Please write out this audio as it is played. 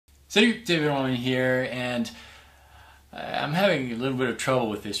So David Norman here, and I'm having a little bit of trouble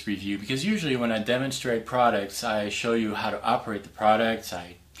with this review because usually when I demonstrate products, I show you how to operate the products,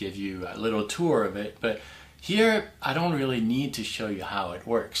 I give you a little tour of it, but here I don't really need to show you how it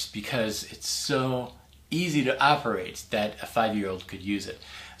works because it's so easy to operate that a 5-year-old could use it.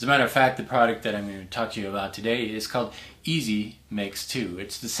 As a matter of fact, the product that I'm going to talk to you about today is called EZ Mix 2.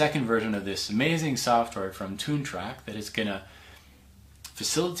 It's the second version of this amazing software from Toontrack that is going to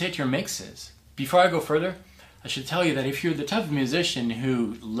facilitate your mixes. Before I go further, I should tell you that if you're the type of musician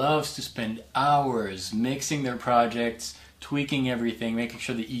who loves to spend hours mixing their projects, tweaking everything, making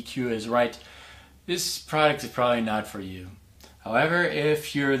sure the EQ is right, this product is probably not for you. However,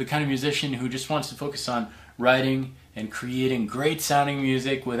 if you're the kind of musician who just wants to focus on writing and creating great sounding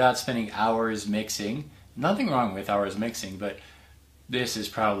music without spending hours mixing, nothing wrong with hours mixing, but this is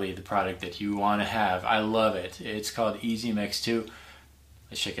probably the product that you want to have. I love it. It's called EZ Mix 2.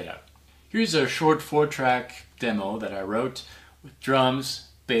 Let's check it out. Here's a short 4-track demo that I wrote with drums,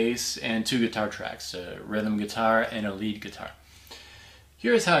 bass, and 2 guitar tracks, a rhythm guitar and a lead guitar.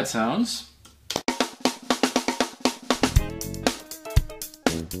 Here's how it sounds.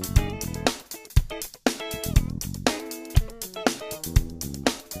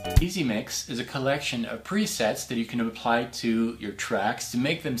 EZ Mix is a collection of presets that you can apply to your tracks to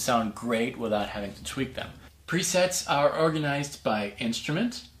make them sound great without having to tweak them. Presets are organized by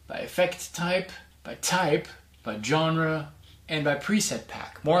instrument, by effect type, by genre, and by preset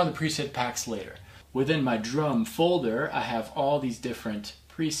pack. More on the preset packs later. Within my drum folder, I have all these different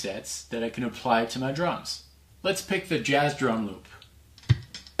presets that I can apply to my drums. Let's pick the jazz drum loop.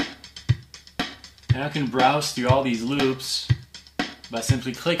 And I can browse through all these loops by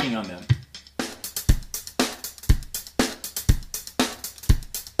simply clicking on them.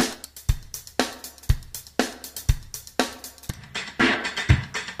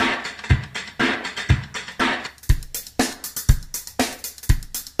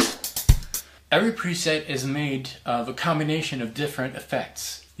 Every preset is made of a combination of different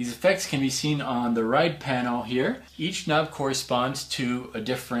effects. These effects can be seen on the right panel here. Each knob corresponds to a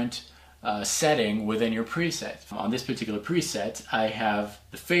different setting within your preset. On this particular preset, I have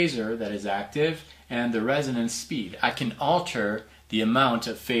the phaser that is active and the resonance speed. I can alter the amount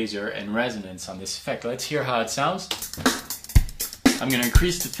of phaser and resonance on this effect. Let's hear how it sounds. I'm going to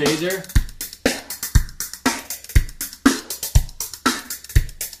increase the phaser.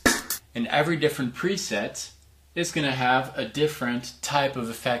 And every different preset is going to have a different type of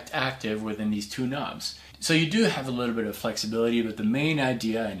effect active within these 2 knobs. So you do have a little bit of flexibility, but the main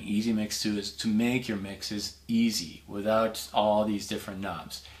idea in EZ Mix 2 is to make your mixes easy without all these different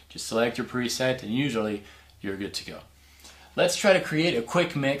knobs. Just select your preset and usually you're good to go. Let's try to create a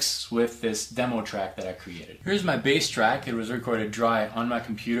quick mix with this demo track that I created. Here's my bass track. It was recorded dry on my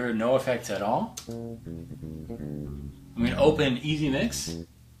computer, no effects at all. I'm going to open EZ Mix.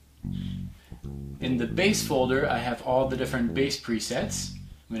 In the bass folder, I have all the different bass presets.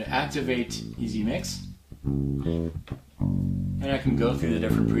 I'm going to activate EZ Mix. And I can go through the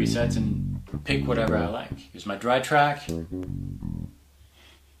different presets and pick whatever I like. Here's my dry track. Here's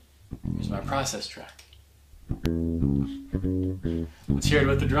my process track. Let's hear it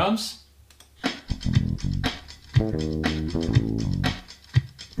with the drums.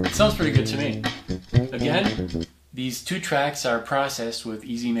 It sounds pretty good to me. Again, these 2 tracks are processed with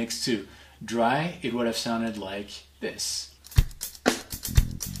EZ Mix 2. Dry, it would have sounded like this.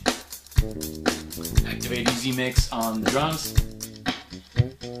 Activate EZ Mix on the drums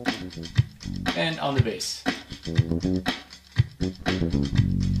and on the bass.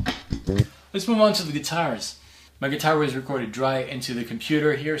 Let's move on to the guitars. My guitar was recorded dry into the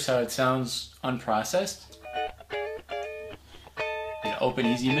computer. Here's how it sounds unprocessed. Open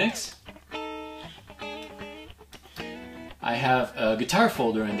EZ Mix. I have a guitar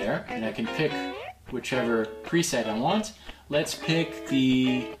folder in there and I can pick whichever preset I want. Let's pick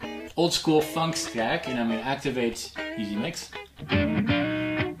the old school funk stack and I'm going to activate EZ Mix. And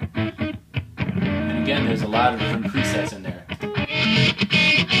again, there's a lot of different presets in there.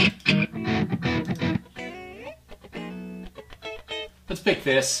 Let's pick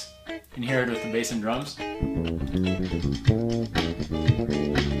this and hear it with the bass and drums.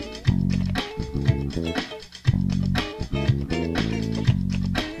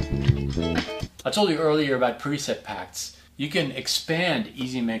 I told you earlier about preset packs. You can expand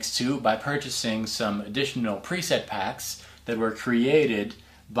EZ Mix 2 by purchasing some additional preset packs that were created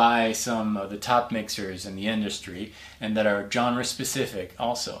by some of the top mixers in the industry and that are genre specific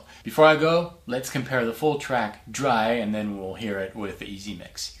also. Before I go, let's compare the full track dry and then we'll hear it with the EZ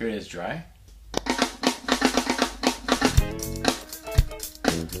Mix. Here it is dry.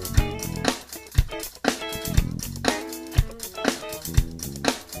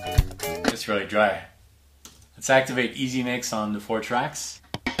 really dry. Let's activate EZ Mix on the 4 tracks.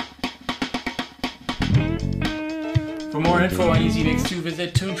 For more info on EZ Mix 2,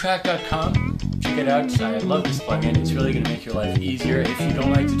 visit toontrack.com. Check it out. I love this plugin. It's really going to make your life easier. If you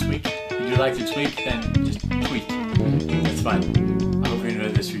don't like to tweak, if you do like to tweak, then just tweak. That's fine. I hope you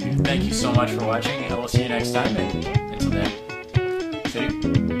enjoyed this review. Thank you so much for watching, and we'll see you next time. And until then, see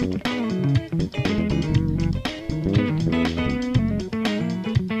you.